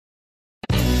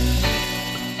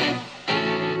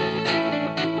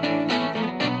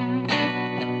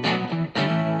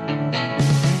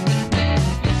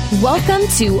Welcome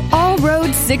to All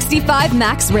Road 65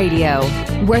 Max Radio,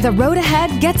 where the road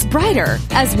ahead gets brighter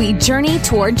as we journey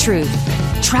toward truth,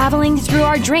 traveling through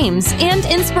our dreams and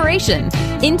inspiration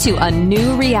into a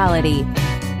new reality.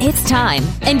 It's time,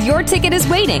 and your ticket is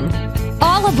waiting.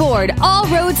 All aboard All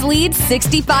Roads Lead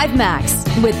 65 Max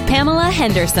with Pamela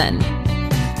Henderson.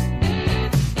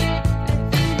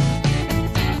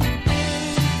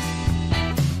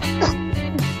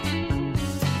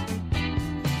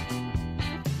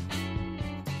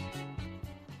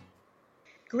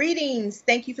 Greetings.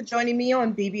 Thank you for joining me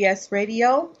on BBS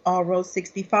Radio, All Road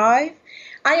 65.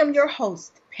 I am your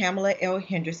host, Pamela L.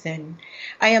 Henderson.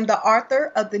 I am the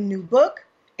author of the new book,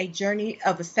 A Journey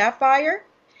of a Sapphire.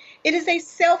 It is a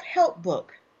self-help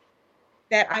book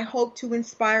that I hope to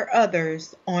inspire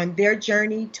others on their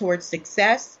journey towards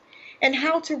success and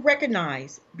how to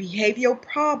recognize behavioral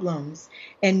problems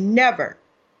and never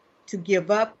to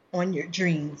give up on your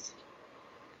dreams.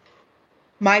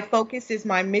 My focus is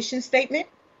my mission statement: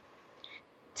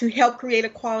 to help create a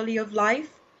quality of life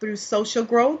through social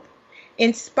growth,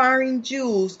 inspiring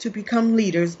Jews to become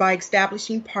leaders by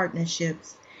establishing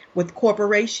partnerships with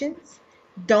corporations,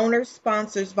 donors,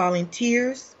 sponsors,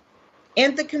 volunteers,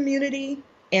 and the community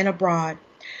and abroad.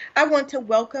 I want to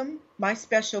welcome my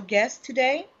special guest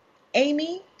today.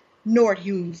 Amy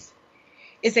Nordhues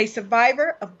is a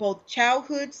survivor of both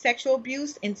childhood sexual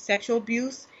abuse and sexual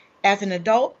abuse as an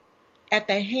adult at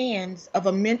the hands of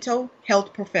a mental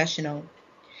health professional.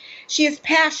 She is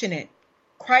passionate,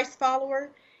 Christ follower,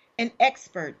 and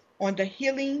expert on the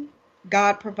healing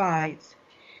God provides.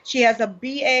 She has a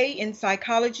BA in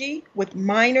psychology with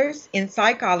minors in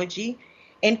psychology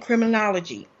and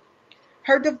criminology.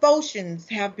 Her devotions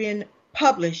have been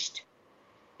published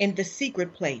in The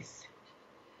Secret Place,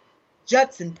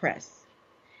 Judson Press,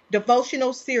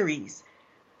 devotional series.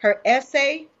 Her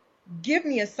essay, Give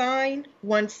Me a Sign,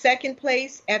 won second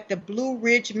place at the Blue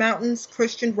Ridge Mountains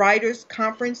Christian Writers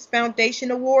Conference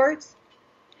Foundation Awards.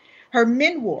 Her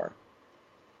memoir,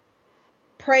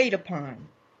 Preyed Upon,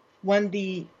 won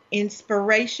the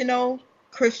Inspirational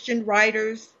Christian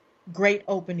Writers Great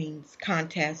Openings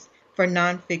Contest for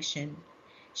nonfiction.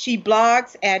 She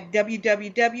blogs at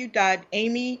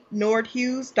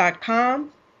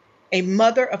www.amynordhues.com, a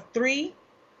mother of three.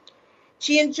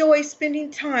 She enjoys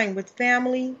spending time with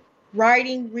family,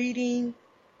 writing, reading,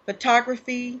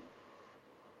 photography,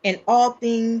 and all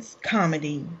things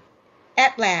comedy.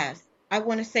 At last, I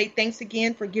want to say thanks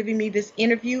again for giving me this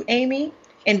interview, Amy,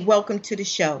 and welcome to the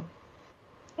show.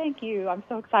 Thank you. I'm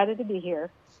so excited to be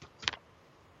here.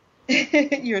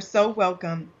 You're so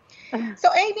welcome.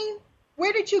 So, Amy,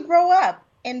 where did you grow up,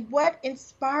 and what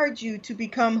inspired you to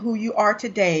become who you are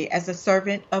today as a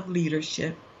servant of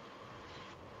leadership?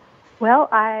 Well,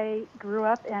 I grew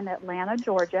up in Atlanta,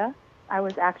 Georgia. I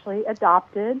was actually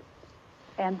adopted,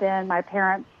 and then my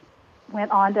parents went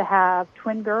on to have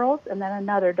twin girls and then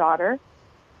another daughter.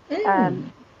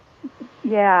 And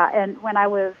when I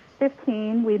was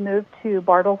 15, we moved to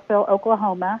Bartlesville,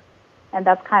 Oklahoma, and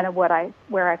that's kind of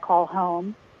where I call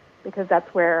home, because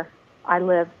that's where I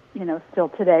live, still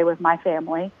today with my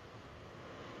family.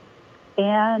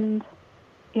 And,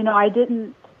 I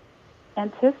didn't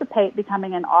anticipate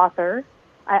becoming an author.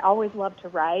 I always loved to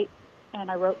write, and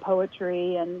I wrote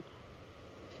poetry and,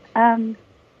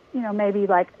 maybe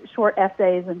like short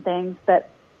essays and things, but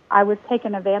I was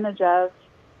taken advantage of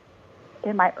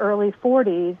in my early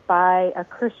 40s by a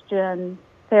Christian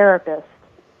therapist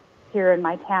here in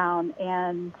my town,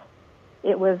 and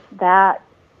it was that,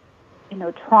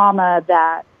 trauma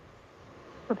that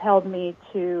propelled me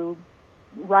to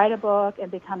write a book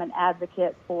and become an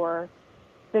advocate for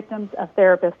victims of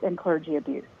therapist and clergy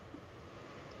abuse.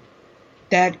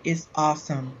 That is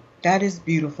awesome. That is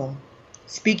beautiful.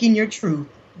 Speaking your truth.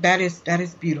 That is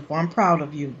beautiful. I'm proud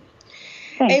of you.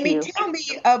 Thank Amy, you. Tell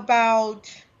me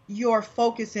about your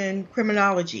focus in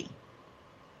criminology.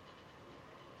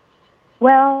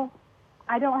 Well,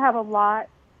 I don't have a lot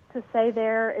to say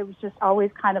there. It was just always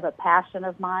kind of a passion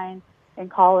of mine in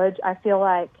college. I feel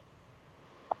like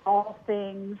all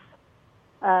things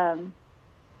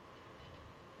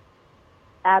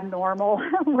abnormal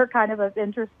were kind of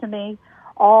interest to me.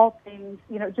 All things,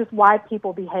 just why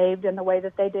people behaved in the way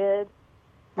that they did.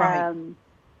 Right.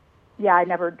 I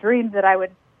never dreamed that I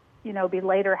would, be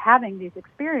later having these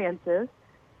experiences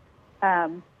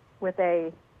with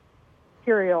a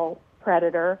serial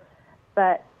predator.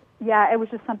 But, it was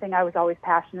just something I was always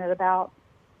passionate about.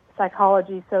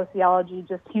 Psychology, sociology,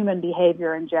 just human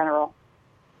behavior in general.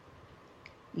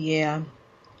 Yeah.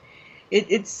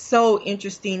 It's so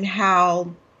interesting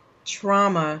how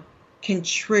trauma can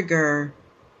trigger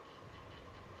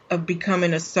of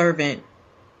becoming a servant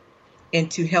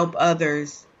and to help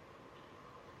others,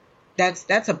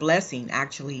 that's a blessing,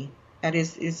 actually. That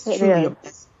is It truly a is.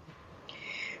 blessing.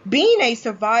 Being a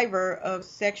survivor of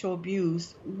sexual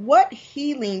abuse, what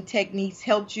healing techniques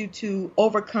helped you to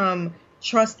overcome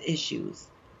trust issues?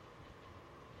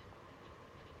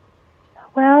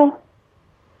 Well,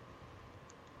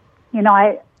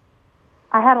 I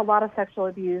had a lot of sexual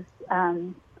abuse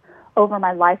over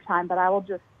my lifetime, but I will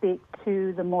just speak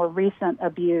to the more recent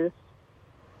abuse.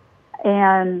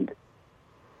 And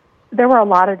there were a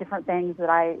lot of different things that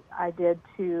I did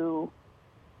to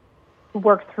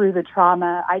work through the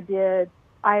trauma.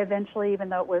 I eventually, even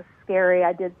though it was scary,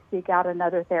 I did seek out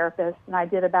another therapist, and I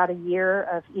did about a year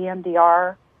of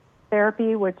EMDR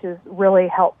therapy, which is really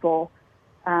helpful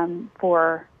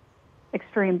for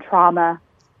extreme trauma.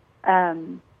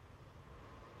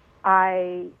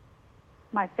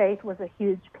 My faith was a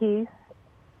huge piece.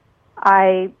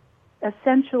 I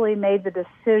essentially made the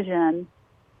decision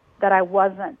that I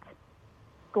wasn't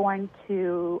going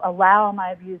to allow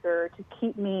my abuser to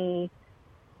keep me,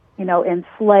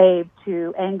 enslaved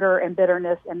to anger and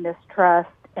bitterness and mistrust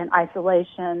and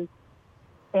isolation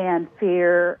and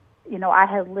fear. I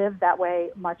had lived that way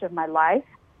much of my life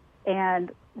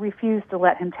and refused to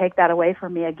let him take that away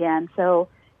from me again. So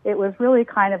it was really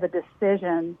kind of a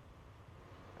decision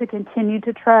to continue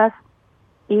to trust,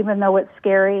 even though it's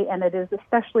scary, and it is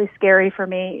especially scary for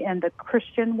me in the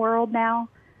Christian world now,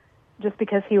 just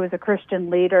because he was a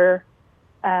Christian leader.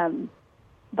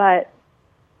 But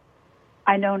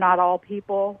I know not all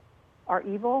people are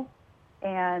evil,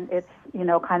 and it's,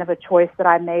 kind of a choice that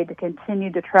I made to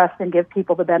continue to trust and give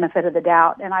people the benefit of the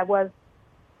doubt. And I was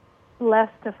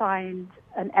blessed to find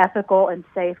an ethical and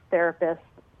safe therapist.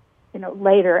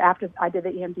 Later, after I did the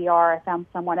EMDR, I found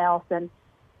someone else, and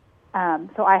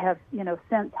so I have,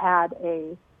 since had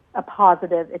a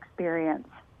positive experience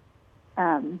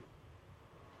in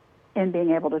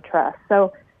being able to trust.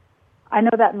 So I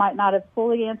know that might not have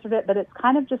fully answered it, but it's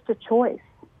kind of just a choice.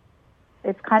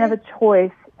 It's kind of a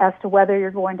choice as to whether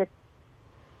you're going to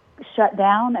shut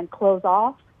down and close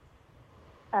off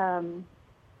and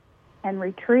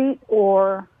retreat,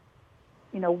 or,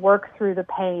 work through the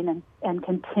pain and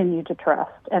continue to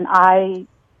trust. And I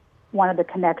wanted the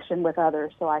connection with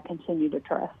others, so I continue to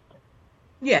trust.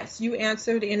 Yes, you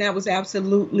answered, and that was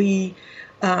absolutely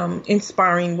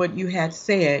inspiring what you had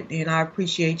said, and I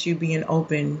appreciate you being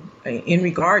open in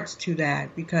regards to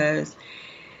that, because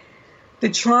the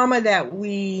trauma that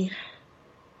we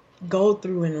go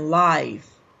through in life,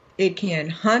 it can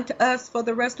hunt us for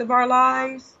the rest of our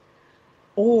lives,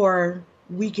 or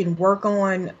we can work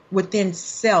on within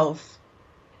self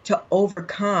to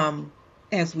overcome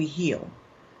as we heal.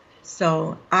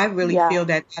 So I really feel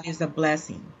that is a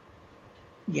blessing.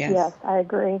 Yes, I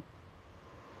agree.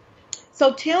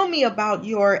 So tell me about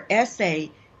your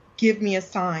essay, Give Me a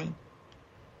Sign.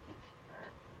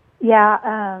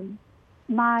 Yeah,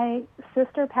 my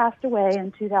sister passed away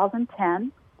in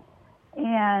 2010,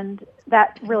 and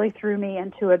that really threw me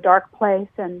into a dark place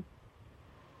and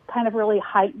kind of really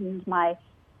heightened my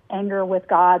anger with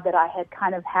God that I had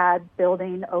kind of had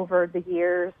building over the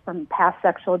years from past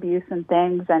sexual abuse and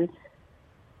things, and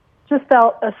just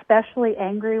felt especially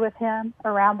angry with him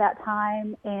around that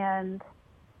time. And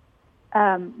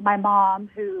my mom,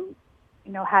 who,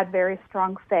 had very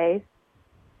strong faith,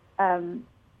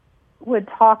 would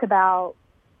talk about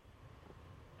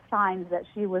signs that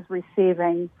she was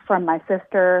receiving from my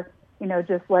sister,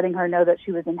 just letting her know that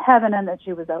she was in heaven and that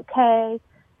she was okay.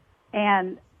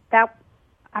 And that,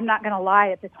 I'm not going to lie,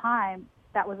 at the time,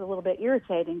 that was a little bit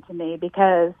irritating to me,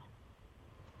 because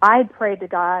I'd prayed to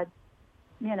God,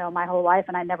 my whole life,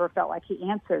 and I never felt like he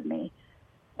answered me.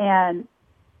 And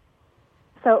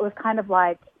so it was kind of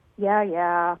like,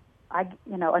 enough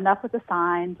with the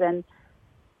signs.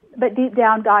 But deep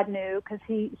down, God knew, because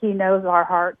he knows our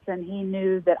hearts, and he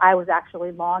knew that I was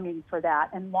actually longing for that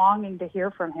and longing to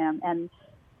hear from him and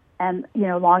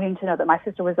longing to know that my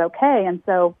sister was okay. And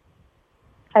so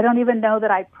I don't even know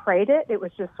that I prayed it. It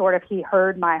was just sort of, he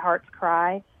heard my heart's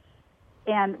cry.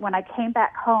 And when I came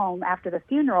back home after the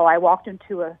funeral, I walked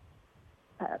into a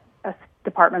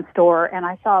department store, and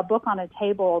I saw a book on a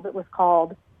table that was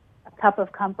called A Cup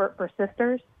of Comfort for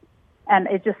Sisters. And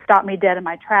it just stopped me dead in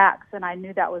my tracks, and I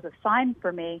knew that was a sign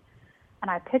for me. And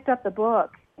I picked up the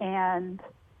book, and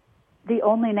the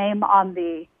only name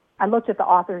I looked at the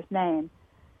author's name,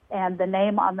 and the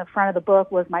name on the front of the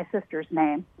book was my sister's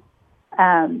name,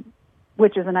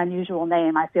 which is an unusual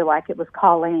name. I feel like it was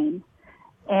Colleen.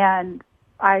 And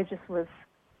I just was,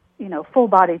 full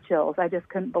body chills. I just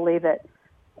couldn't believe it.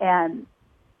 And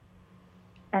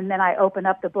then I open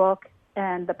up the book,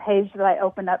 and the page that I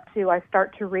open up to, I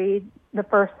start to read, the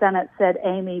first sentence said,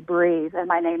 "Amy, breathe," and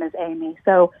my name is Amy.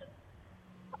 So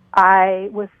I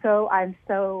love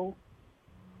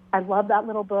that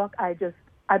little book.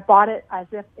 I bought it as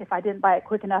if I didn't buy it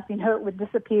quick enough, it would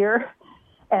disappear,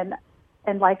 and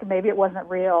like maybe it wasn't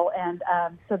real. And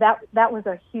so that was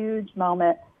a huge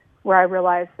moment where I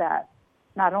realized that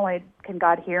not only can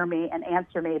God hear me and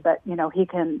answer me, but He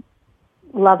can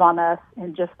love on us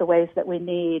in just the ways that we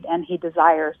need, and He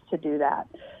desires to do that.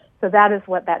 So that is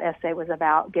what that essay was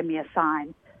about. Give me a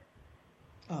sign.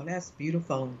 Oh, that's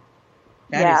beautiful.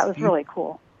 It was beautiful. Really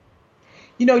cool.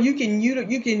 You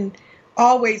can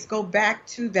always go back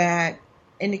to that,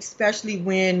 and especially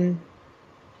when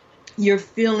you're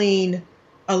feeling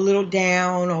a little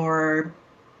down or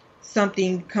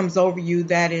something comes over you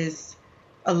that is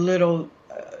a little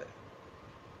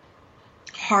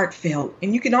heartfelt,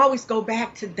 and you can always go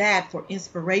back to that for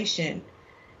inspiration.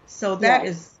 So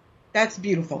that's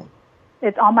beautiful.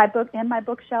 It's in my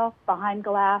bookshelf behind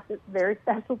glass. It's very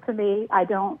special to me.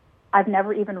 I've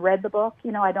never even read the book.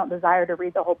 I don't desire to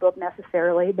read the whole book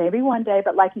necessarily. Maybe one day,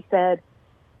 but like you said,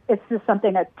 it's just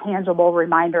a tangible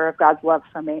reminder of God's love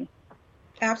for me.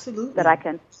 Absolutely. That I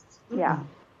can,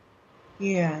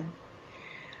 Yeah.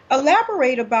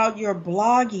 Elaborate about your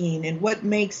blogging and what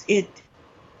makes it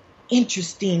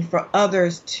interesting for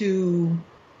others to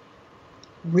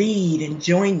read and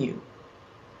join you.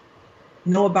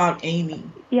 Know about Amy.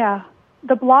 Yeah.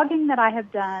 The blogging that I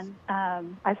have done,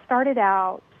 I started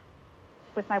out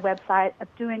with my website of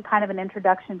doing kind of an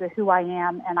introduction to who I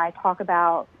am, and I talk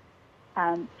about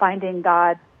finding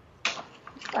God,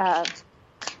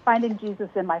 finding Jesus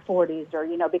in my 40s,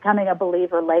 or becoming a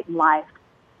believer late in life,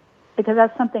 because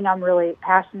that's something I'm really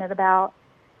passionate about.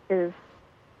 Is,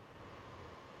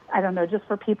 I don't know, just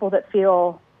for people that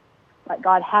feel like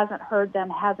God hasn't heard them,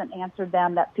 hasn't answered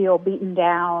them, that feel beaten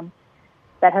down,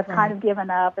 that have kind of given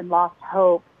up and lost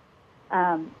hope.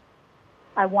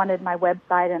 I wanted my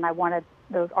website and I wanted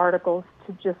those articles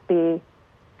to just be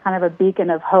kind of a beacon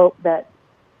of hope that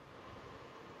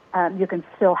you can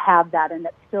still have that and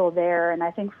it's still there. And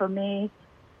I think for me,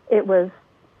 it was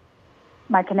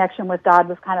my connection with God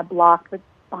was kind of blocked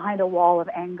behind a wall of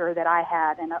anger that I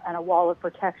had and a wall of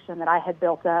protection that I had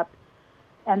built up.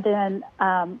 And then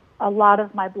a lot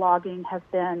of my blogging has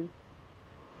been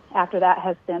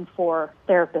for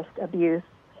therapist abuse,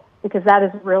 because that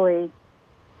is really,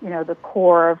 the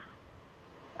core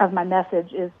of my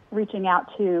message is reaching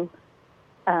out to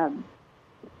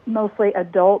mostly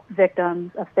adult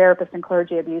victims of therapist and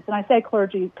clergy abuse. And I say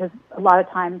clergy because a lot of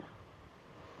times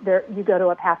you go to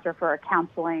a pastor for a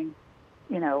counseling,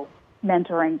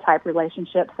 mentoring type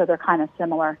relationship, so they're kind of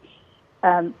similar.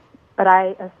 But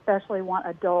I especially want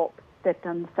adult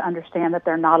victims to understand that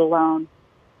they're not alone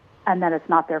and that it's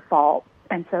not their fault.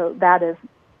 And so that is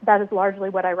largely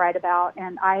what I write about.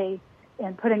 And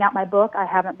in putting out my book, I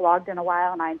haven't blogged in a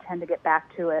while, and I intend to get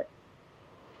back to it.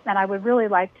 And I would really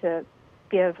like to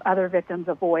give other victims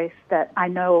a voice that I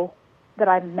know that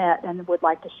I've met and would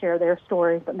like to share their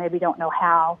stories, but maybe don't know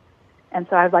how. And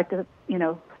so I'd like to,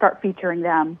 start featuring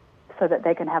them so that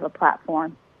they can have a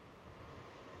platform.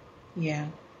 Yeah,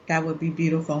 that would be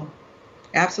beautiful.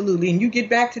 Absolutely. And you get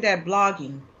back to that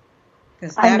blogging,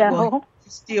 because that will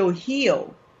still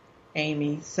heal,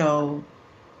 Amy. So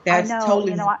that's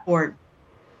totally important.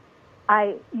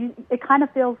 It kind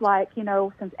of feels like,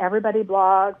 since everybody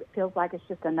blogs, it feels like it's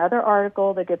just another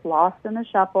article that gets lost in the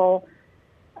shuffle,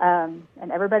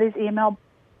 and everybody's email,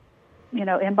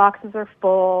 inboxes are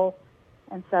full,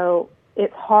 and so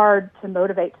it's hard to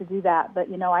motivate to do that. But,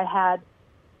 I had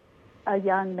a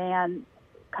young man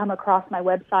come across my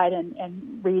website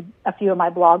and read a few of my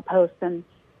blog posts, and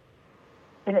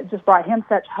it just brought him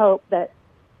such hope that,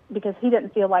 because he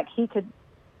didn't feel like he could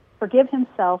forgive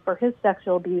himself for his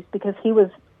sexual abuse because he was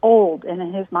old, and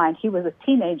in his mind he was a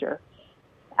teenager.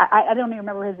 I don't even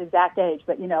remember his exact age,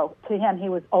 but to him he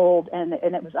was old, and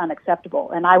it was unacceptable.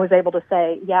 And I was able to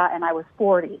say, yeah, and I was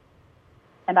 40,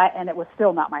 and it was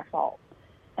still not my fault.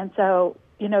 And so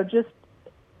just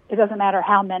it doesn't matter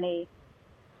how many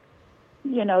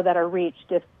that are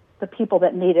reached, if the people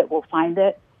that need it will find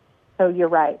it. So you're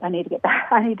right. I need to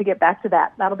get back to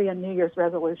that. That'll be a New Year's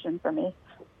resolution for me.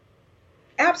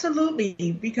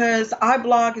 Absolutely, because I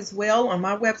blog as well on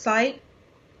my website,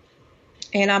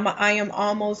 and I am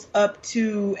almost up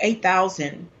to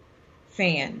 8,000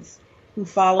 fans who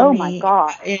follow me. Oh my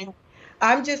God. And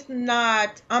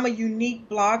I'm a unique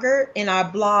blogger, and I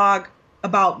blog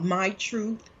about my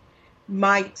truth,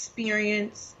 my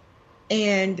experience,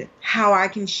 and how I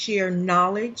can share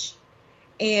knowledge.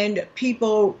 And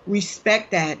people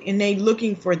respect that, and they're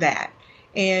looking for that.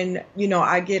 And,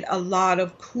 I get a lot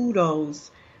of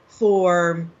kudos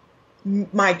for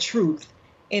my truth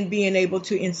and being able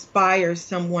to inspire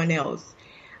someone else.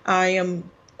 I am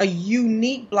a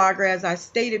unique blogger, as I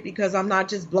stated, because I'm not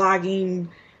just blogging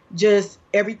just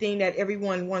everything that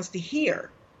everyone wants to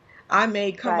hear. I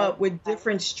may come up with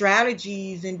different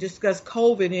strategies and discuss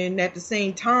COVID, and at the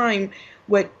same time,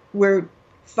 what we're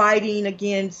fighting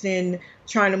against and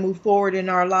trying to move forward in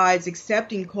our lives,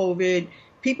 accepting COVID,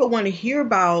 people want to hear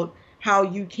about how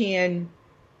you can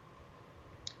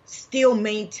still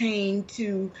maintain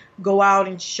to go out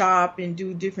and shop and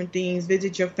do different things,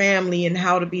 visit your family, and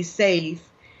how to be safe.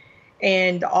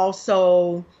 And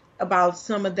also about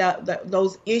some of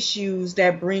those issues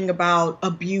that bring about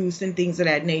abuse and things of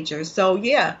that nature. So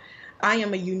yeah, I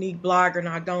am a unique blogger, and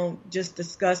I don't just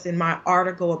discuss in my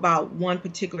article about one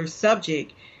particular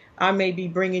subject. I may be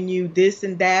bringing you this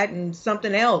and that and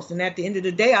something else, and at the end of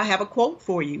the day, I have a quote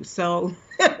for you. So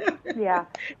yeah,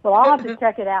 well, I'll have to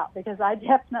check it out because I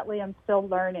definitely am still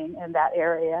learning in that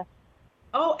area.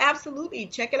 Oh, absolutely.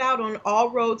 Check it out on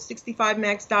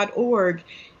allroad65max.org.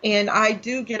 And I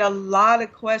do get a lot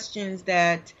of questions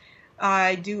that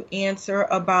I do answer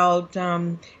about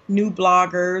new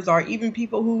bloggers or even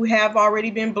people who have already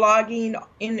been blogging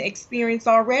in experience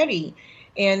already.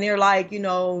 And they're like,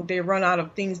 they run out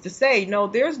of things to say. No,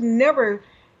 there's never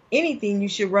anything you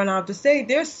should run out to say.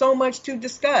 There's so much to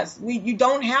discuss. You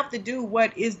don't have to do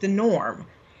what is the norm.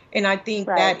 And I think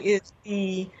that is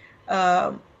the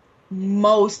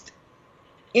most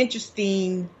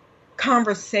interesting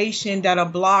conversation that a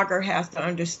blogger has to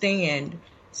understand.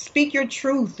 Speak your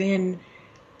truth and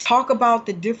talk about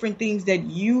the different things that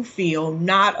you feel,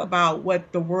 not about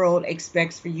what the world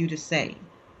expects for you to say.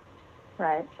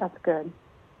 Right, that's good.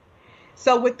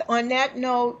 So on that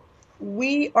note,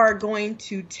 we are going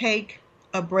to take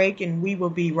a break and we will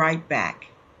be right back.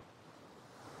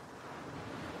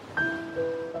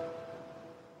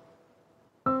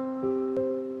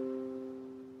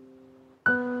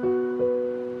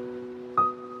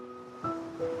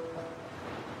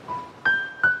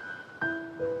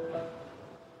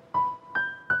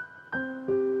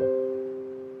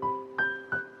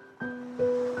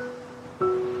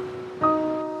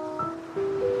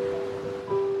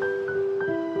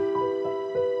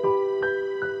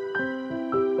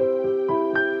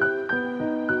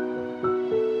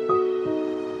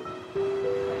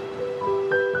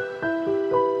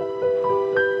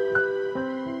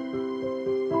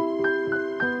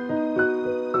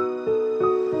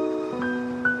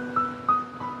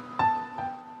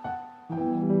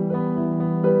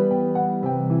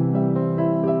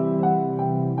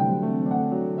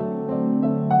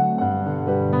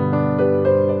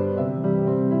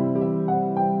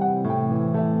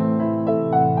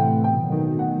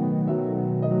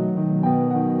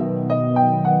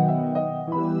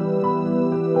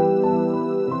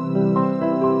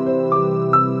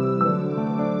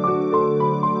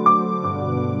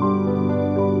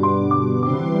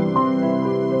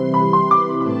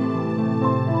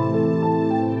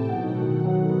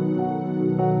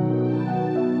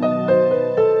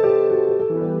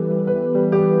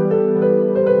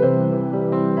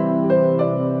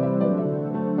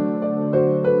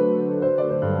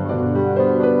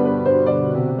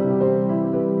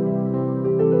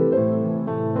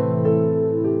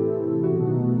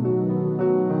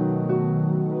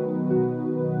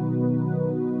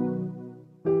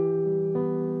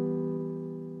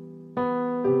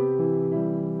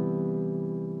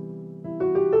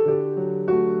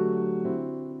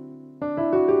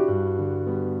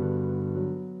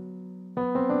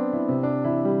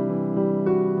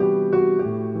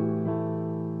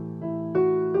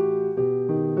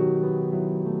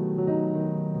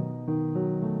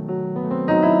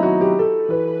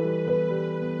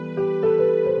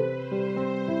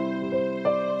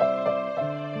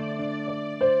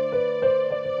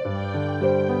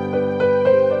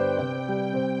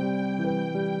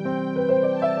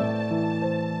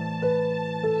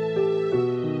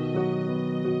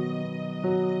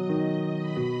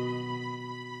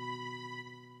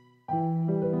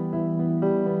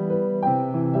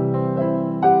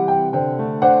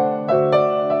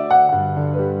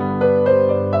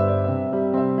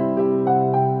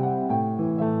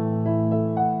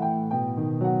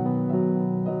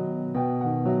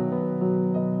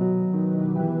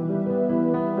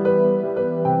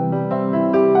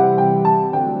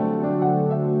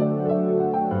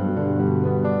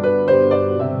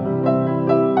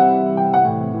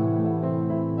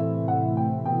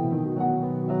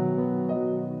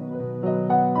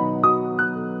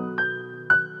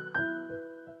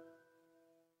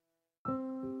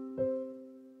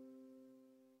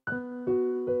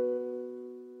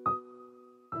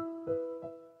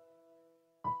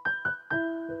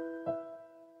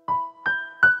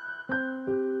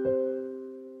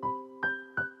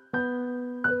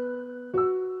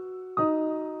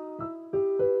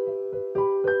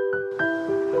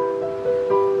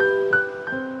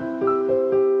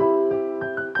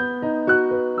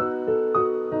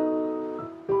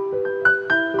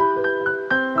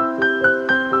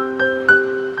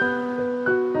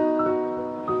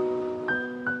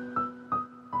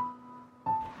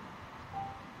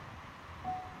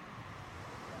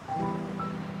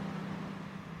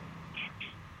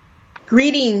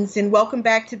 Greetings and welcome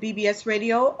back to BBS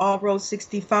Radio, All Road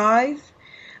 65.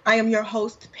 I am your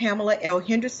host, Pamela L.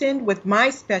 Henderson, with my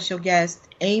special guest,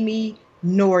 Amy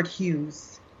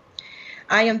Nordhues.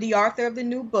 I am the author of the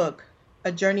new book,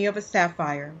 A Journey of a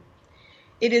Sapphire.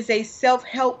 It is a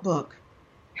self-help book,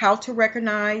 how to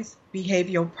recognize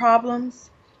behavioral problems.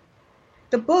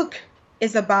 The book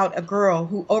is about a girl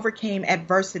who overcame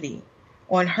adversity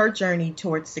on her journey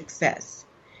towards success.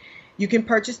 You can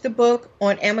purchase the book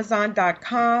on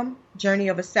Amazon.com, Journey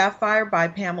of a Sapphire by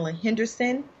Pamela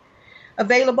Henderson.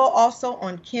 Available also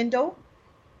on Kindle.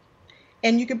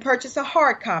 And you can purchase a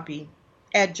hard copy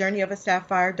at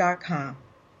journeyofaSapphire.com.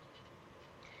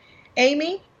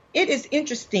 Amy, it is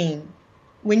interesting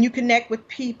when you connect with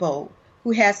people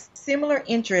who have similar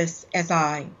interests as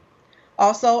I.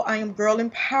 Also, I am girl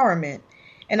empowerment,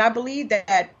 and I believe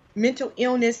that mental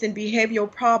illness and behavioral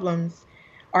problems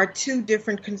are two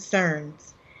different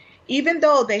concerns. Even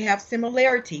though they have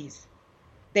similarities,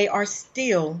 they are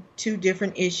still two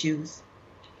different issues.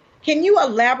 Can you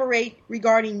elaborate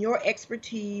regarding your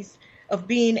expertise of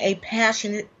being a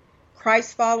passionate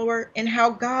Christ follower and how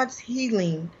God's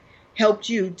healing helped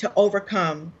you to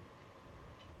overcome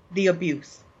the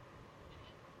abuse?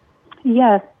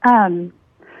 Yes,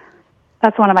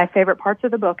 that's one of my favorite parts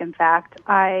of the book. In fact,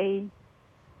 I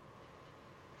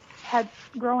had,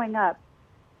 growing up,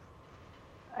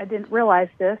 I didn't realize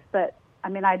this, but I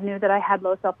knew that I had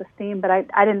low self-esteem, but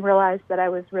I didn't realize that I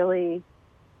was really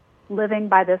living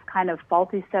by this kind of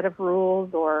faulty set of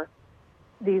rules or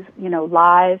these,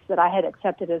 lies that I had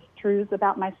accepted as truths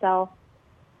about myself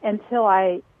until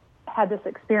I had this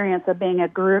experience of being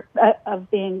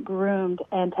being groomed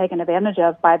and taken advantage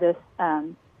of by this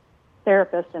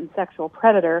therapist and sexual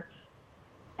predator.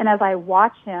 And as I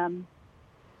watch him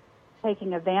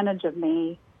taking advantage of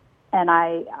me, and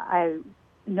I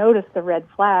notice the red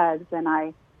flags and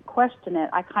I question it,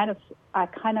 I kind of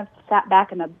sat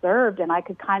back and observed, and I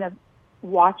could kind of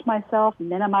watch myself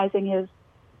minimizing his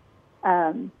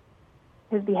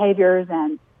behaviors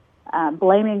and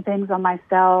blaming things on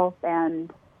myself,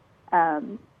 and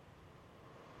when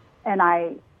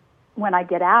I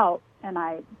get out and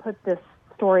I put this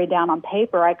story down on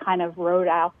paper, I kind of wrote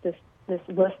out this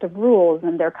list of rules,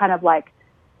 and they're kind of like,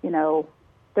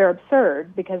 they're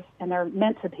absurd and they're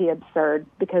meant to be absurd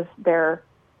because they're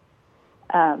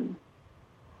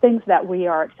things that we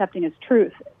are accepting as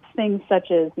truth. Things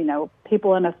such as,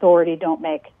 people in authority don't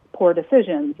make poor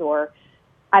decisions, or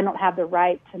I don't have the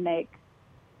right to make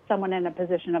someone in a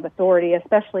position of authority,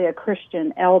 especially a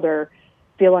Christian elder,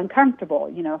 feel uncomfortable.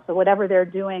 So whatever they're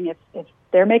doing, if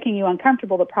they're making you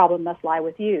uncomfortable, the problem must lie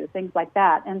with you, things like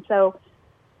that. And so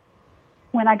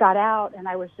when I got out and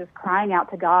I was just crying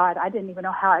out to God, I didn't even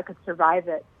know how I could survive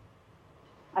it.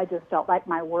 I just felt like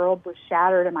my world was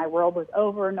shattered and my world was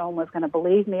over. No one was going to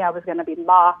believe me. I was going to be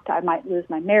mocked. I might lose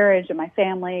my marriage and my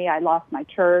family. I lost my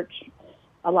church,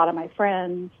 a lot of my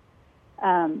friends.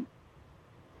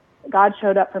 God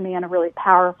showed up for me in a really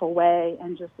powerful way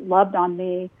and just loved on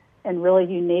me in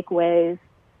really unique ways.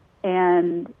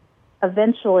 And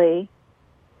eventually,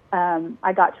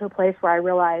 I got to a place where I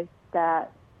realized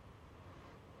that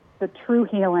the true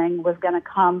healing was going to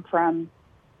come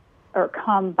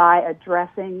by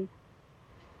addressing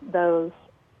those,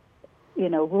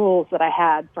 rules that I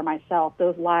had for myself,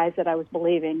 those lies that I was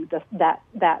believing,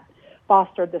 that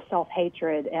fostered the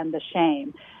self-hatred and the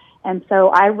shame. And so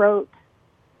I wrote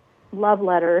love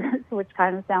letters, which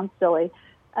kind of sounds silly,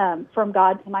 from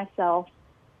God to myself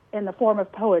in the form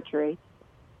of poetry.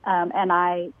 And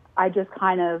I just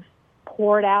kind of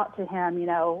poured out to him,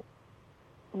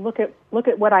 look at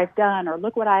what I've done, or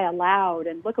look what I allowed,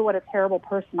 and look at what a terrible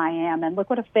person I am, and look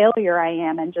what a failure I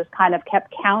am, and just kind of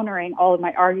kept countering all of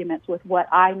my arguments with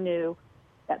what I knew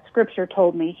that Scripture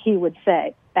told me he would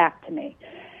say back to me.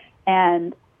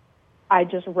 And I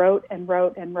just wrote and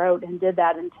wrote and wrote and did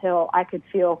that until I could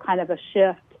feel kind of a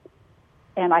shift,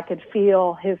 and I could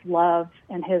feel his love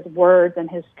and his words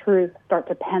and his truth start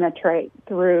to penetrate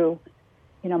through,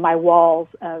 my walls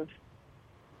of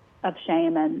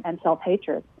shame and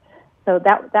self-hatred. So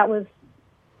that was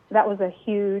a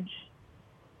huge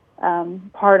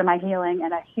part of my healing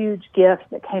and a huge gift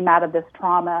that came out of this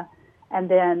trauma. And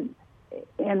then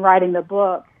in writing the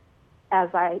book, as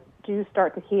I do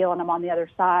start to heal and I'm on the other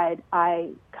side, I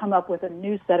come up with a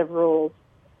new set of rules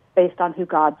based on who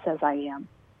God says I am.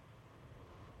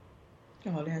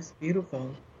 Oh, that's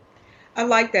beautiful. I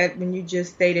like that when you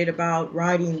just stated about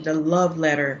writing the love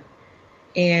letter,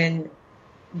 and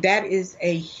that is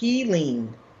a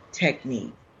healing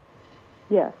technique.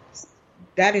 Yes.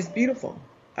 That is beautiful.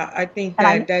 I think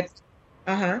that's,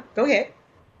 go ahead.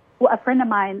 Well, a friend of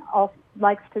mine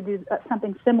likes to do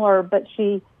something similar, but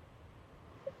she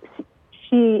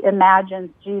imagines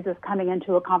Jesus coming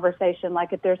into a conversation,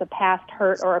 like if there's a past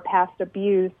hurt or a past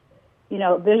abuse,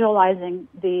 visualizing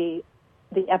the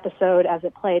episode as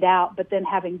it played out, but then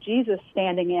having Jesus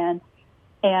standing in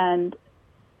and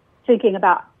thinking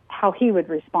about how he would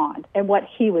respond and what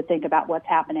he would think about what's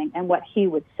happening and what he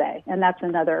would say. And that's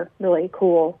another really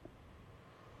cool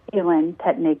healing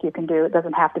technique you can do. It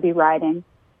doesn't have to be writing.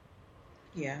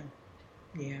 Yeah.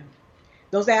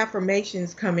 Those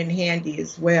affirmations come in handy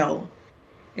as well.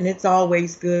 And it's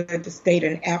always good to state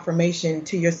an affirmation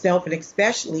to yourself, and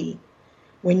especially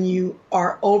when you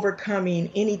are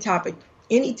overcoming any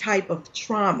type of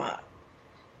trauma.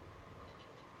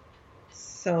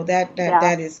 So that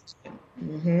is good.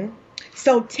 Mm-hmm.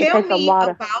 So tell me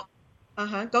about.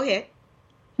 Go ahead.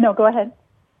 No, go ahead.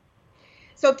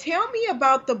 So tell me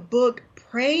about the book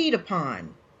Preyed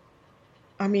Upon.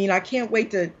 I mean, I can't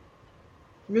wait to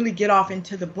really get off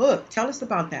into the book. Tell us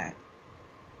about that.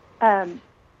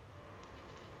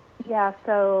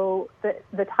 So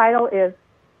the title is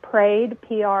Prayed,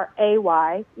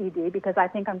 P-R-A-Y-E-D, because I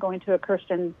think I'm going to a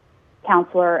Christian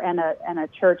counselor and a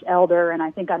church elder, and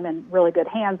I think I'm in really good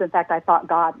hands. In fact, I thought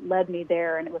God led me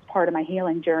there, and it was part of my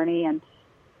healing journey. And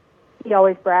he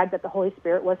always bragged that the Holy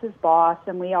Spirit was his boss,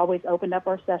 and we always opened up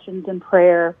our sessions in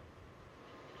prayer.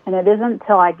 And it isn't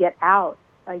until I get out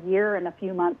a year and a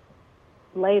few months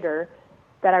later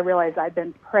that I realized I'd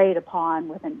been preyed upon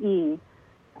with an E,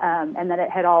 and that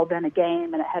it had all been a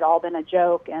game and it had all been a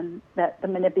joke, and that the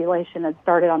manipulation had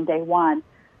started on day one.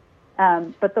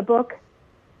 But the book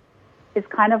is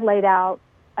kind of laid out.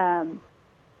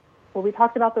 We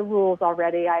talked about the rules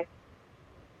already. I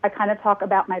kind of talk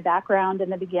about my background in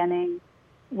the beginning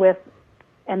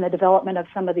and the development of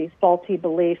some of these faulty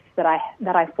beliefs that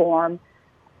I form.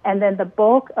 And then the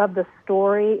bulk of the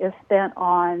story is spent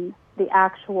on the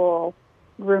actual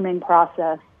grooming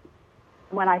process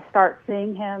when I start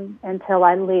seeing him until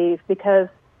I leave, because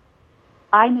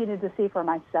I needed to see for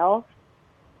myself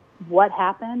what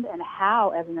happened and how,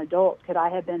 as an adult, could I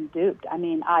have been duped. I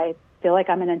mean, I feel like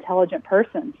I'm an intelligent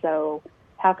person, so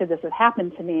how could this have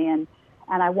happened to me? And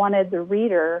I wanted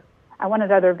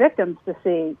other victims to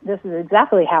see this is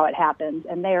exactly how it happened,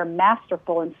 and they are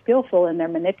masterful and skillful in their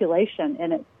manipulation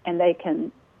in it, and they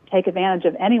can take advantage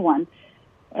of anyone.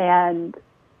 And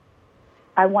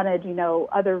I wanted,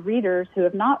 other readers who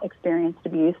have not experienced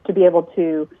abuse to be able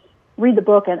to read the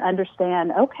book and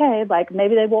understand, okay, like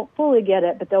maybe they won't fully get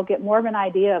it, but they'll get more of an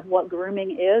idea of what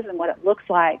grooming is and what it looks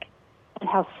like and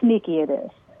how sneaky it is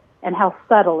and how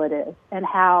subtle it is and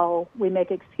how we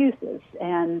make excuses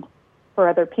and for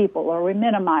other people, or we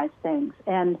minimize things.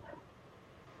 And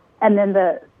then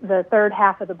the third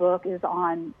half of the book is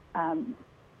on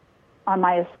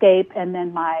my escape and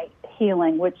then my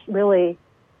healing, which really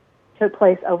took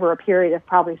place over a period of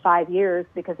probably 5 years,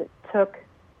 because it took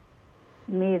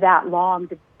me that long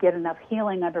to get enough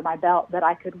healing under my belt that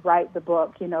I could write the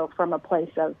book, from a place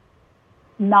of,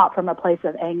 not from a place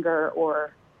of anger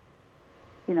or,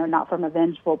 not from a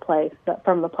vengeful place, but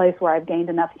from the place where I've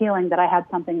gained enough healing that I had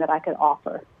something that I could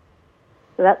offer.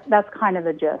 So that's kind of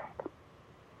the gist.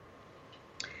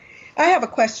 I have a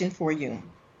question for you.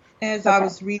 As I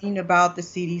was reading about the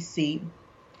CDC,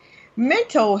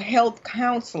 mental health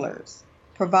counselors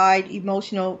provide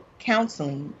emotional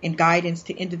counseling and guidance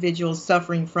to individuals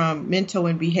suffering from mental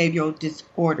and behavioral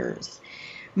disorders.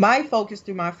 My focus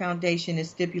through my foundation is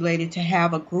stipulated to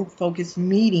have a group-focused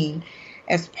meeting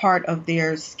as part of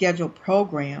their scheduled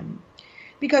program,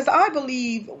 because I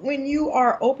believe when you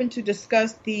are open to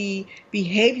discuss the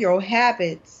behavioral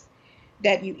habits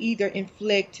that you either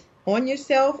inflict on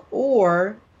yourself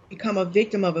or become a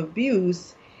victim of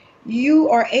abuse, you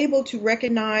are able to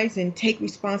recognize and take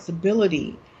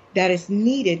responsibility that is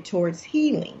needed towards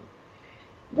healing.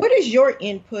 What is your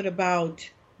input about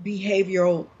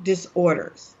behavioral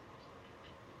disorders?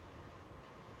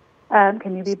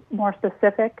 Can you be more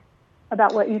specific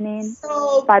about what you mean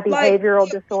by behavioral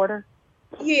disorder?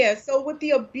 Yeah, so with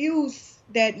the abuse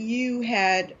that you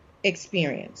had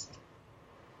experienced,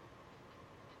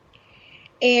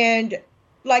 and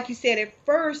like you said, at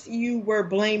first you were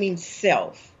blaming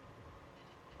self.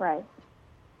 Right.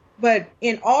 But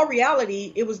in all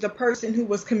reality, it was the person who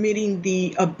was committing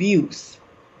the abuse.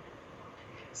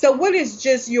 So what is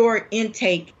just your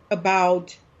intake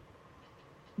about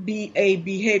a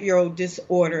behavioral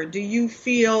disorder? Do you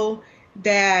feel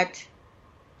that,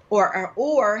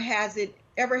 or has it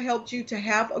ever helped you to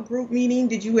have a group meeting?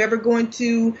 Did you ever go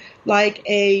into like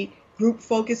a group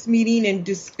focus meeting and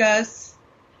discuss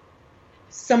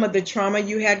some of the trauma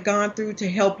you had gone through to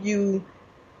help you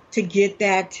to get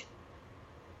that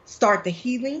start the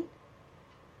healing?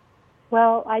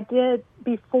 Well, I did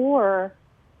before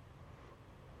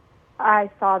I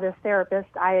saw this therapist.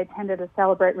 I attended a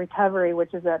Celebrate Recovery,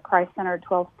 which is a Christ-centered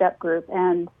 12-step group,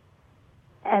 and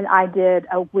I did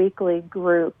a weekly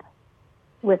group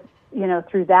with,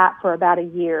 through that for about a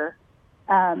year,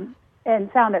 and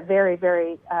found it very,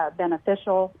 very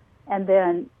beneficial. And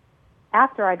then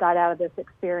after I got out of this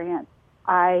experience,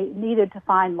 I needed to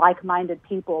find like-minded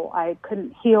people. I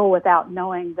couldn't heal without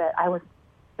knowing that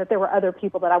there were other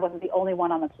people, that I wasn't the only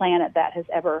one on the planet that has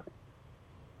ever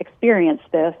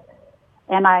experienced this.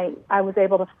 And I was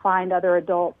able to find other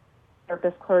adult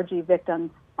therapist clergy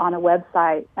victims on a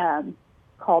website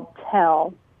called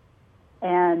Tell.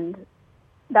 And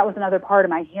that was another part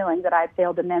of my healing that I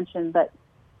failed to mention. But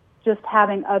just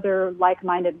having other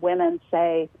like-minded women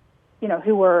say,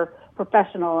 who were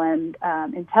professional and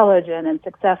intelligent and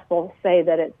successful, say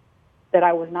that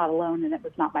I was not alone and it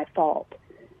was not my fault.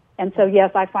 And so,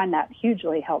 yes, I find that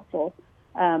hugely helpful.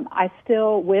 I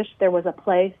still wish there was a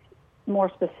place more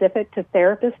specific to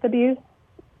therapist abuse,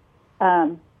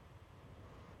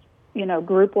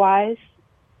 group-wise.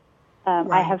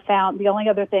 Right. I have found, the only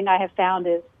other thing I have found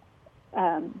is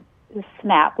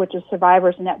SNAP, which is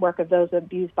Survivors Network of Those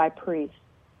Abused by Priests.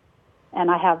 And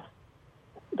I have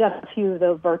done a few of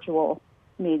those virtual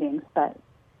meetings. But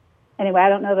anyway, I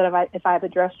don't know that if I've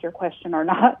addressed your question or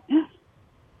not.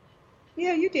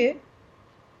 Yeah, you did.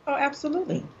 Oh,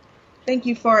 absolutely. Thank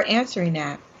you for answering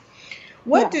that.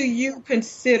 What do you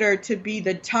consider to be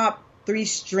the top 3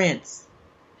 strengths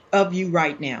of you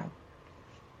right now?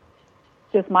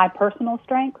 Just my personal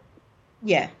strengths?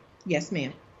 Yeah. Yes,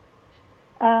 ma'am.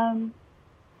 I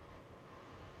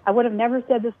would have never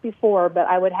said this before, but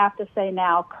I would have to say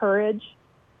now courage,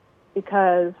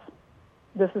 because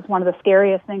this is one of the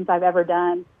scariest things I've ever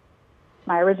done.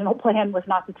 My original plan was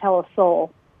not to tell a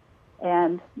soul,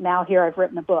 and now here I've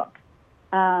written a book.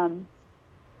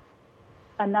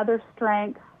 Another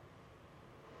strength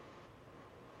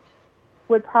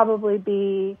would probably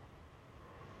be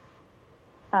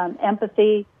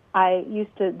empathy. I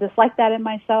used to dislike that in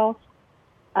myself,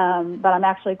 but I'm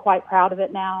actually quite proud of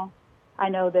it now. I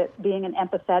know that being an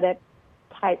empathetic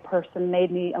type person made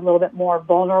me a little bit more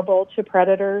vulnerable to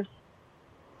predators,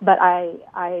 but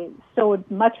I still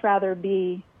would much rather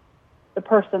be the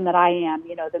person that I am,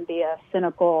 than be a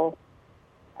cynical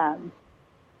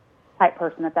type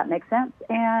person, if that makes sense.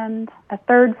 And a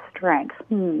third strength.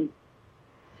 It's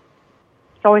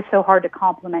always so hard to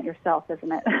compliment yourself,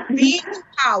 isn't it?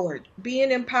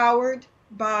 Being empowered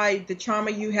by the trauma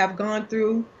you have gone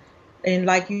through, and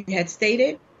like you had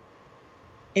stated,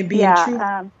 and being true,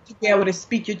 to be able to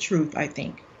speak your truth, I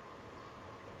think.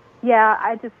 Yeah,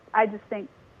 I just think,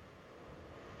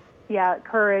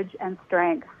 courage and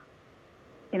strength,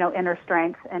 inner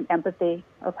strength and empathy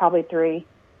are probably 3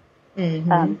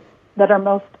 that are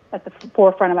most at the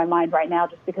forefront of my mind right now,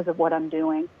 just because of what I'm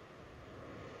doing.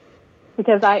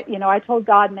 Because I told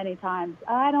God many times,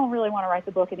 I don't really want to write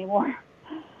the book anymore.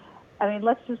 I mean,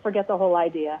 let's just forget the whole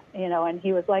idea, and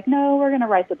he was like, no, we're going to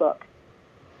write the book.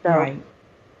 So, right.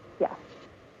 Yeah.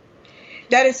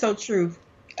 That is so true.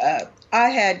 I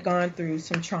had gone through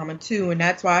some trauma too, and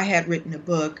that's why I had written a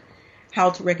book,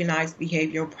 How to Recognize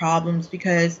Behavioral Problems,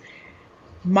 because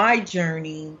my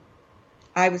journey,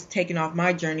 I was taken off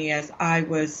my journey as I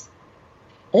was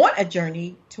on a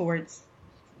journey towards,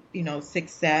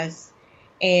 success.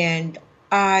 And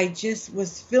I just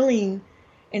was feeling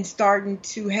and starting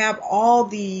to have all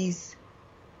these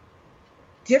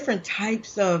different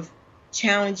types of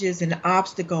challenges and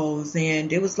obstacles.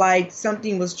 And it was like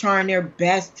something was trying their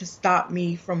best to stop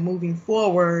me from moving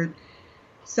forward.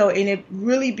 So, and it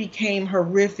really became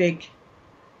horrific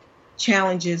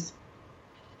challenges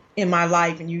in my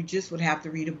life. And you just would have to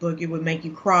read a book. It would make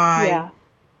you cry. Yeah.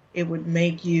 It would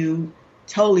make you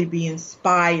totally be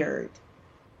inspired.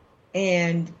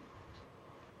 And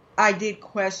I never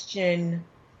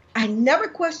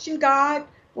questioned God,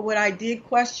 but what I did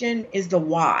question is the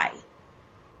why.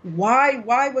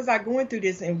 Why was I going through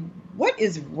this, and what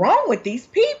is wrong with these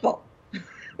people?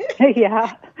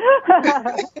 Yeah.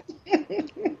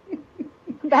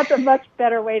 That's a much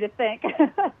better way to think.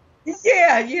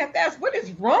 Yeah, you have to ask, what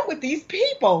is wrong with these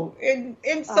people? And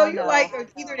so you're like,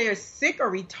 either they're sick or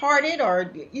retarded,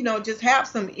 or, just have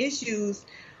some issues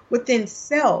within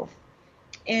self.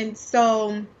 And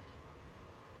so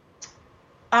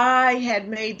I had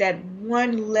made that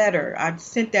one letter. I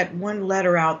sent that one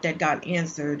letter out that got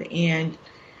answered. And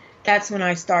that's when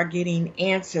I start getting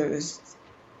answers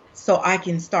so I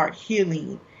can start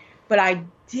healing. But I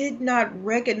did not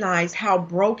recognize how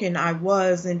broken I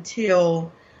was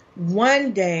until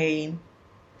one day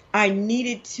I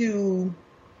needed to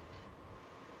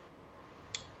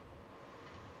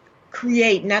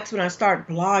create, and that's when I started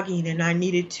blogging, and I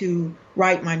needed to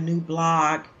write my new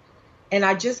blog, and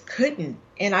I just couldn't.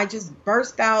 And I just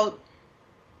burst out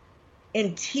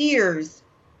in tears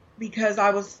because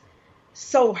I was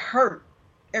so hurt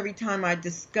every time I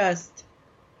discussed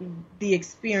the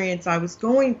experience I was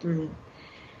going through.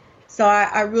 So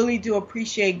I really do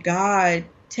appreciate God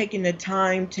taking the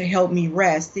time to help me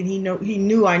rest, and He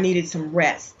knew I needed some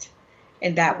rest,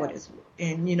 and that was.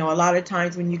 And a lot of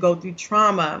times when you go through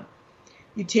trauma,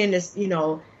 you tend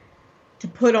to to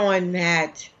put on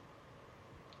that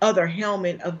other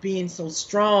helmet of being so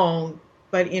strong,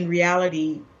 but in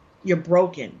reality, you're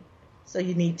broken. So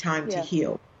you need time to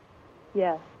heal.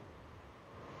 Yes.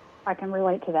 I can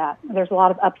relate to that. There's a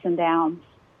lot of ups and downs.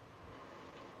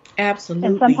 Absolutely.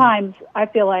 And sometimes I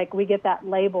feel like we get that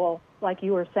label, like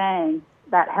you were saying,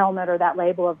 that helmet or that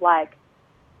label of like,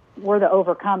 we're the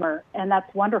overcomer, and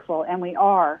that's wonderful, and we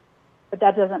are. But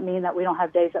that doesn't mean that we don't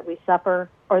have days that we suffer,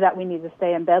 or that we need to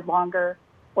stay in bed longer,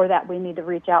 or that we need to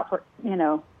reach out for,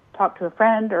 talk to a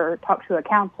friend or talk to a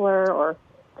counselor or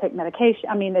take medication.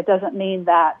 I mean, it doesn't mean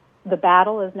that the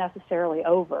battle is necessarily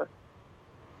over.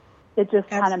 It just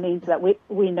kind of means that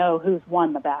we know who's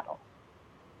won the battle.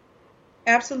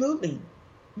 Absolutely.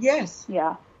 Yes.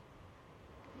 Yeah.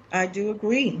 I do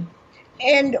agree.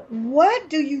 And what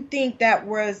do you think that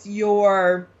was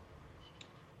your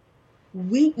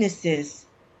weaknesses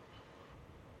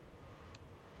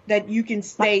that you can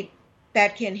state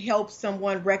that can help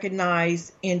someone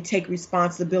recognize and take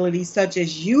responsibility, such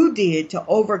as you did, to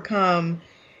overcome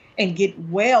and get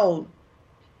well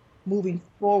moving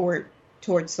forward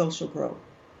towards social growth?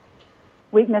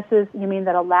 Weaknesses, you mean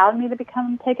that allowed me to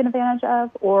become taken advantage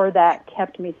of, or that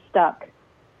kept me stuck?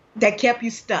 That kept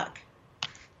you stuck.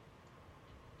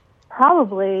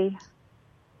 Probably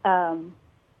a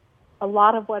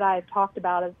lot of what I've talked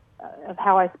about of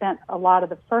how I spent a lot of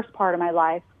the first part of my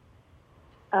life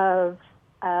of,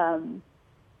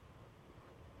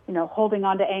 holding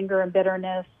on to anger and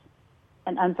bitterness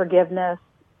and unforgiveness.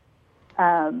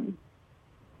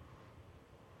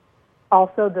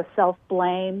 Also the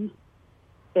self-blame.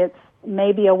 It's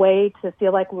maybe a way to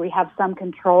feel like we have some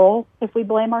control if we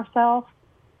blame ourselves,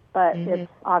 but it's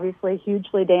obviously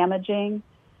hugely damaging.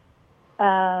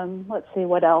 Let's see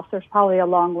what else. There's probably a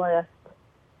long list.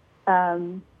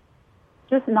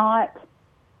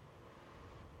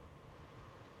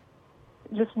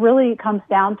 Just really comes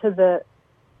down to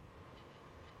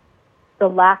the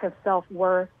lack of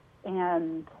self-worth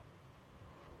and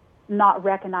not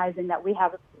recognizing that we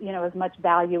have, as much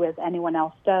value as anyone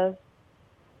else does.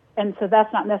 And so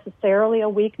that's not necessarily a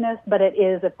weakness, but it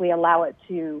is if we allow it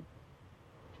to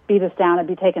beat us down and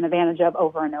be taken advantage of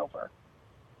over and over.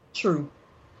 True.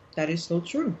 That is so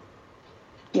true.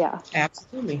 Yeah.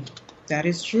 Absolutely. That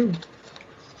is true.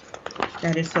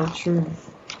 That is so true.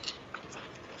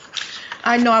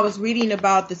 I know I was reading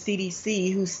about the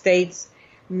CDC, who states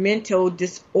mental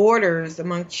disorders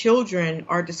among children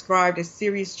are described as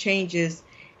serious changes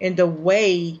in the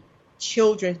way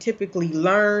children typically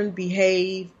learn,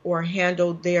 behave, or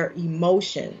handle their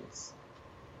emotions.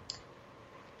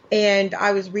 And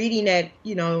I was reading that,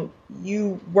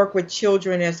 you work with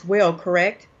children as well,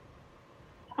 correct?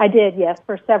 I did, yes,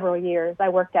 for several years. I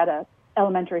worked at a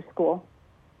elementary school.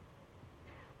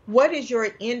 What is your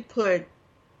input,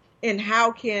 and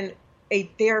how can a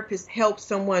therapist help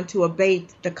someone to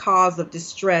abate the cause of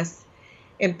distress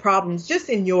and problems, just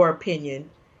in your opinion,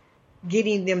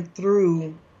 getting them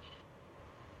through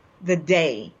the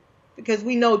day? Because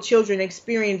we know children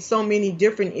experience so many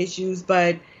different issues,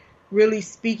 but really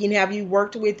speaking, have you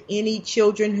worked with any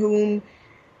children whom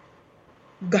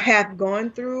have gone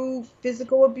through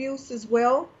physical abuse as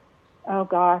well? Oh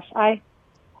gosh,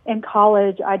 in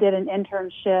college I did an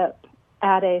internship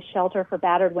at a shelter for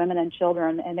battered women and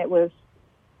children, and it was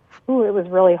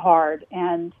really hard.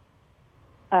 And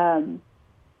I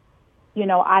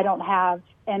don't have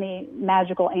any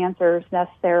magical answers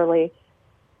necessarily,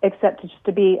 except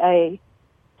to be a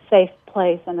safe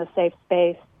place and a safe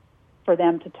space for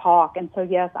them to talk. And so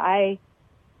yes, I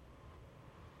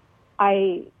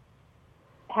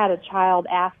had a child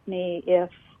ask me if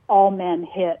all men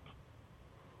hit,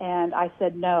 and I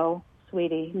said, no,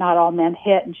 sweetie, not all men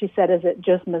hit. And she said, is it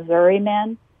just Missouri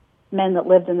men that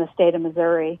lived in the state of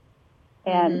Missouri?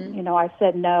 And, I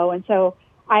said no. And so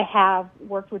I have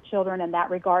worked with children in that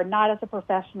regard, not as a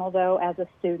professional, though, as a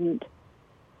student.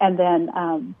 And then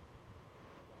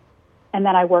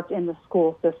I worked in the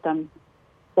school system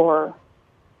for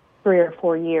 3 or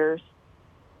 4 years.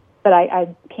 But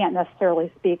I can't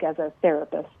necessarily speak as a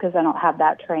therapist because I don't have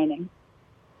that training.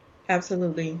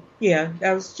 Absolutely. Yeah,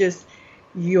 that was just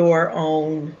your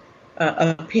own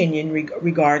opinion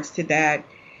regards to that.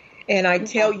 And I Yeah.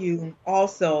 tell you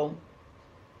also,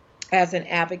 as an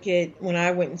advocate, when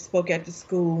I went and spoke at the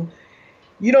school,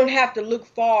 you don't have to look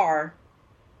far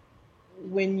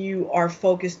when you are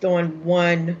focused on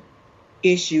one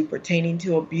issue pertaining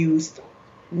to abuse,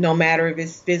 no matter if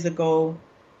it's physical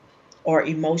or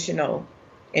emotional.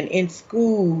 And in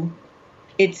school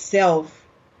itself,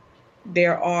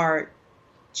 there are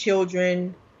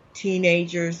children,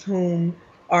 teenagers whom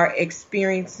are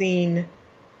experiencing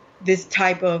this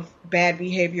type of bad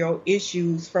behavioral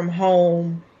issues from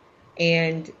home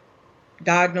and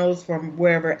God knows from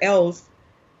wherever else.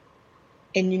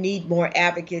 And you need more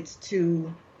advocates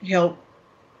to help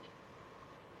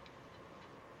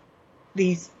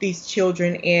these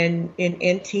children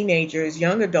and teenagers,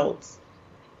 young adults,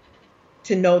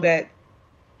 to know that,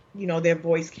 their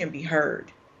voice can be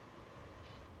heard.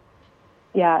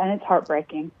 Yeah, and it's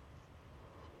heartbreaking.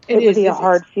 It It would is. be a It's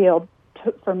hard field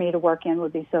for me to work in,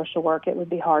 would be social work. It would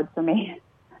be hard for me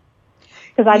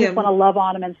because I just yeah, want to love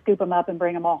on them and scoop them up and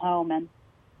bring them all home. And,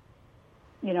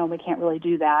 we can't really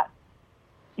do that.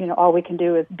 All we can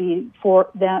do is be for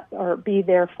them or be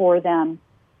there for them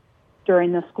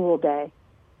during the school day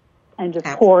and just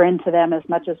pour into them as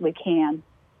much as we can.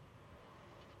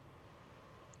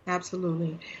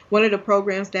 absolutely. One of the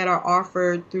programs that are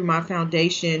offered through my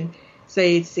foundation,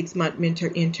 say 6-month mentor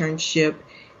internship,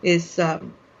 is,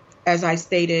 as I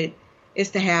stated, is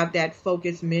to have that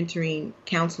focused mentoring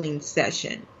counseling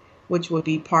session, which will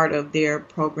be part of their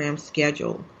program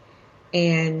schedule.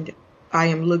 And I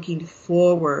am looking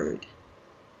forward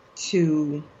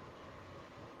to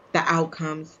the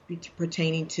outcomes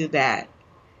pertaining to that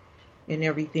and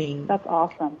everything. That's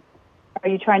awesome. Are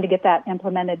you trying to get that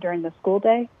implemented during the school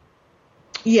day?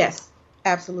 Yes,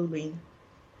 absolutely.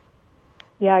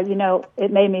 Yeah,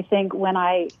 it made me think when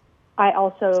I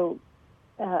also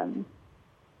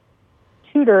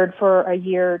tutored for a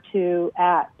year or two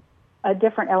at a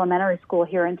different elementary school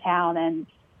here in town, and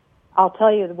I'll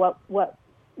tell you what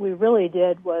we really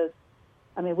did was,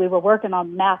 we were working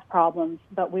on math problems,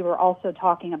 but we were also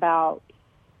talking about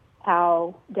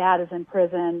how dad is in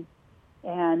prison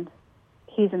and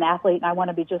he's an athlete and I want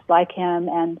to be just like him,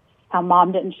 and how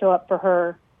mom didn't show up for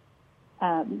her,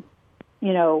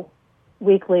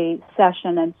 weekly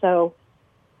session. And so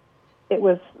it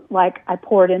was like I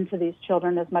poured into these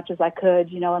children as much as I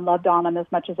could, and loved on them as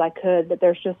much as I could, but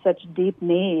there's just such deep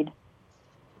need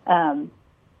for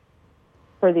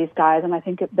these guys. And I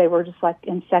think they were just like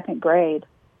in second grade.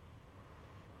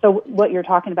 So what you're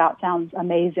talking about sounds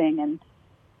amazing,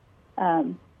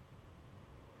 and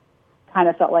kind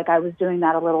of felt like I was doing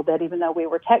that a little bit, even though we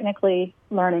were technically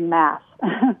learning math.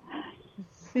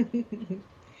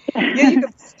 Yeah, you can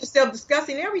find yourself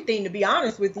discussing everything, to be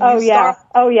honest with you. Oh, yeah.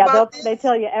 They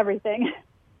tell you everything.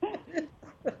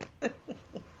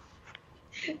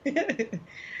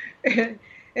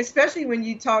 Especially when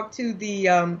you talk to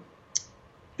the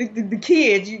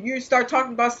kids, you start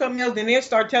talking about something else, and they'll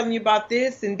start telling you about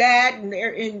this and that and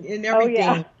everything.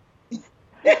 Oh,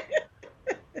 yeah.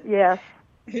 Yes.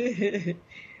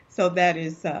 So that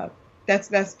is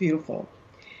that's beautiful.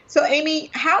 So Amy,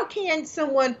 how can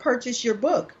someone purchase your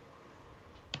book?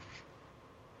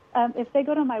 If they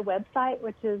go to my website,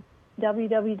 which is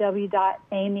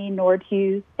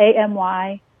www.amynordhues,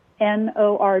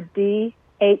 AMYNORDHUES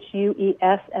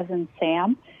as in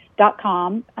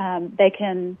Sam.com, they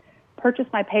can purchase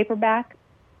my paperback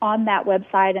on that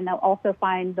website, and they'll also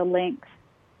find the links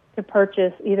to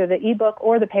purchase either the ebook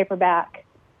or the paperback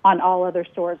on all other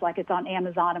stores, like it's on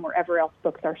Amazon and wherever else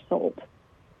books are sold.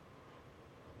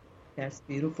 That's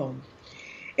beautiful.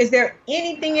 Is there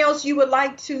anything else you would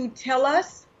like to tell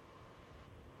us?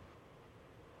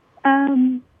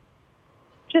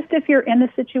 Just if you're in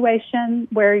a situation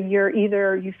where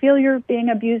you feel you're being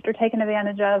abused or taken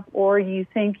advantage of, or you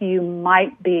think you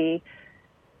might be,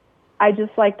 I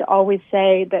just like to always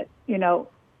say that,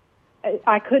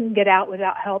 I couldn't get out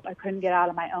without help. I couldn't get out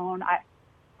on my own.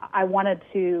 I wanted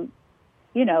to,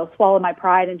 swallow my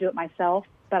pride and do it myself,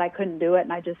 but I couldn't do it,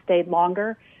 and I just stayed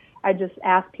longer. I just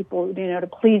ask people, to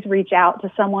please reach out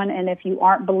to someone, and if you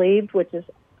aren't believed, which is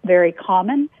very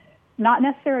common, not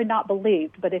necessarily not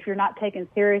believed, but if you're not taken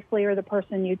seriously or the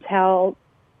person you tell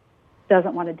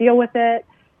doesn't want to deal with it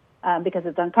because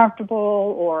it's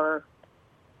uncomfortable or,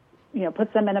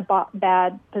 puts them in a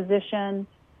bad position,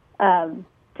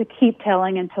 to keep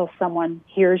telling until someone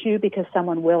hears you, because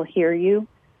someone will hear you.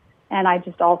 And I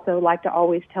just also like to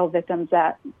always tell victims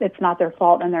that it's not their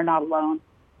fault and they're not alone.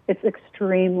 It's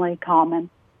extremely common.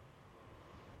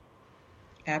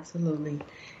 Absolutely.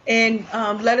 And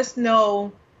let us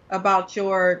know about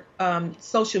your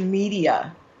social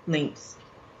media links.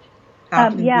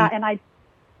 And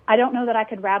I don't know that I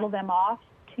could rattle them off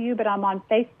to you, but I'm on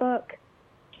Facebook,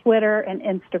 Twitter, and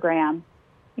Instagram,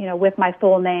 with my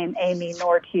full name, Amy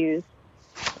Nordhues.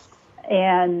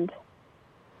 And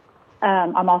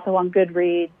I'm also on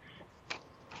Goodreads.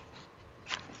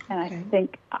 And I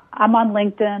think I'm on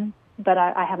LinkedIn, but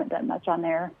I haven't done much on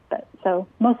there. But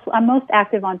I'm most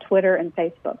active on Twitter and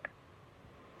Facebook.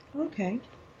 Okay.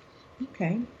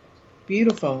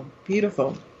 Beautiful.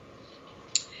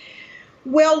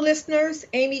 Well, listeners,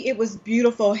 Amy, it was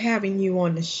beautiful having you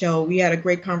on the show. We had a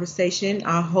great conversation.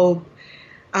 I hope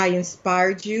I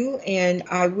inspired you, and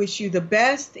I wish you the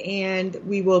best, and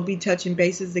we will be touching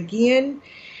bases again.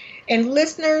 And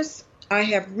listeners, I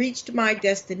have reached my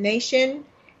destination,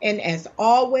 and as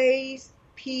always,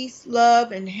 peace,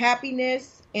 love, and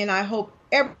happiness, and I hope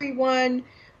everyone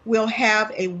will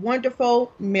have a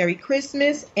wonderful Merry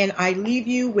Christmas, and I leave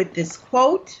you with this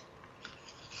quote.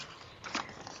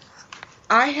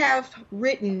 I have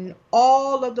written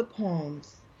all of the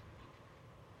poems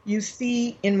you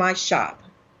see in my shop.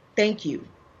 Thank you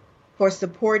for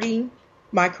supporting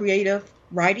my creative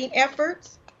writing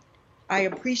efforts. I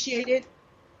appreciate it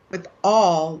with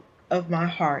all of my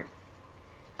heart.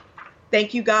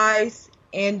 Thank you guys,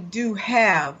 and do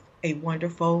have a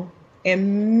wonderful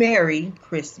and Merry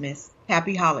Christmas.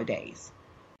 Happy holidays.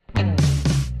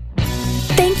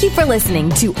 Thank you for listening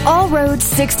to All Roads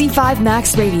 65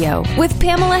 Max Radio with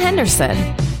Pamela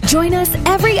Henderson. Join us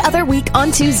every other week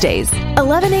on Tuesdays,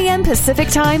 11 a.m. Pacific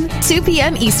Time, 2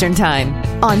 p.m. Eastern Time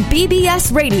on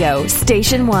BBS Radio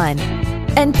Station 1.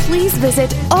 And please visit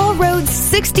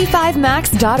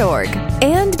allroads65max.org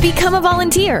and become a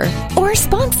volunteer or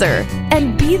sponsor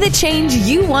and be the change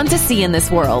you want to see in this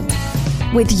world.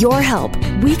 With your help,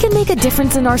 we can make a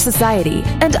difference in our society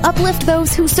and uplift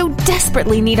those who so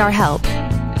desperately need our help.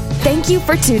 Thank you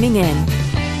for tuning in.